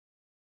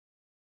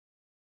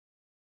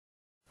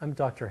I'm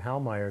Dr.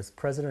 Hal Myers,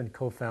 President and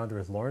co-founder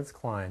with Lawrence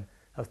Klein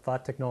of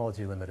Thought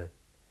Technology Limited.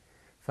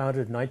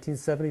 Founded in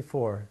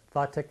 1974,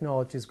 Thought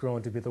Technology has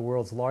grown to be the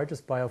world's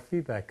largest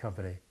biofeedback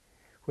company,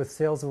 with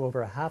sales of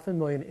over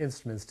 500,000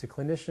 instruments to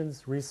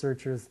clinicians,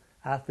 researchers,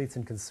 athletes,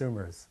 and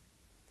consumers.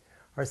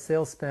 Our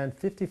sales span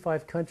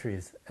 55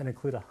 countries and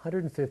include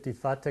 150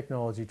 Thought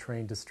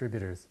Technology-trained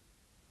distributors.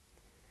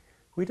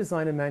 We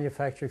design and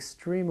manufacture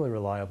extremely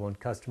reliable and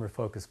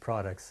customer-focused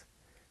products,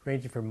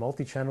 ranging from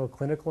multi-channel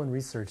clinical and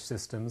research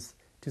systems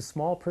to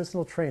small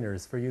personal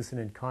trainers for use in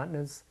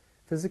incontinence,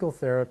 physical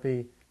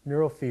therapy,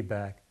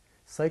 neurofeedback,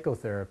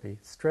 psychotherapy,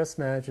 stress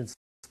management,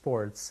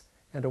 sports,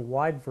 and a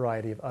wide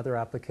variety of other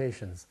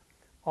applications,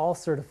 all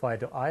certified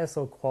to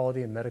ISO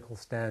quality and medical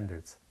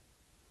standards.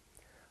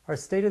 Our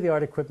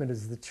state-of-the-art equipment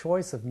is the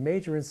choice of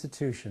major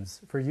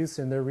institutions for use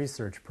in their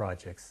research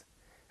projects,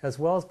 as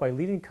well as by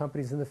leading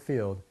companies in the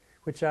field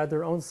which add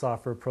their own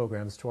software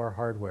programs to our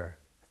hardware.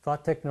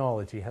 Thought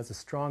Technology has a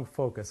strong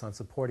focus on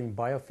supporting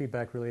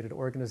biofeedback-related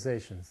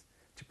organizations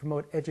to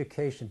promote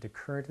education to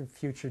current and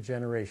future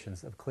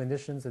generations of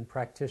clinicians and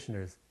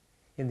practitioners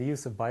in the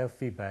use of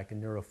biofeedback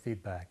and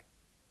neurofeedback.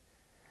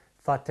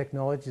 Thought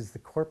Technology is the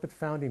corporate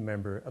founding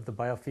member of the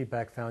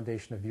Biofeedback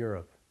Foundation of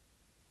Europe.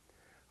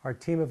 Our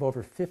team of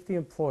over 50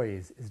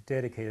 employees is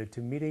dedicated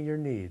to meeting your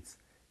needs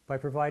by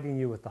providing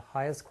you with the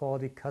highest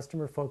quality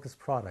customer-focused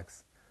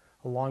products,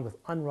 along with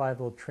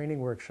unrivaled training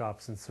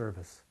workshops and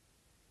service.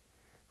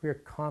 We are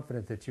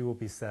confident that you will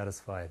be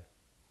satisfied.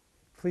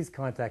 Please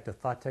contact a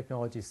Thought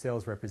Technology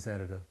sales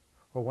representative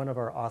or one of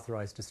our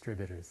authorized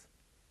distributors.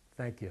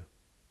 Thank you.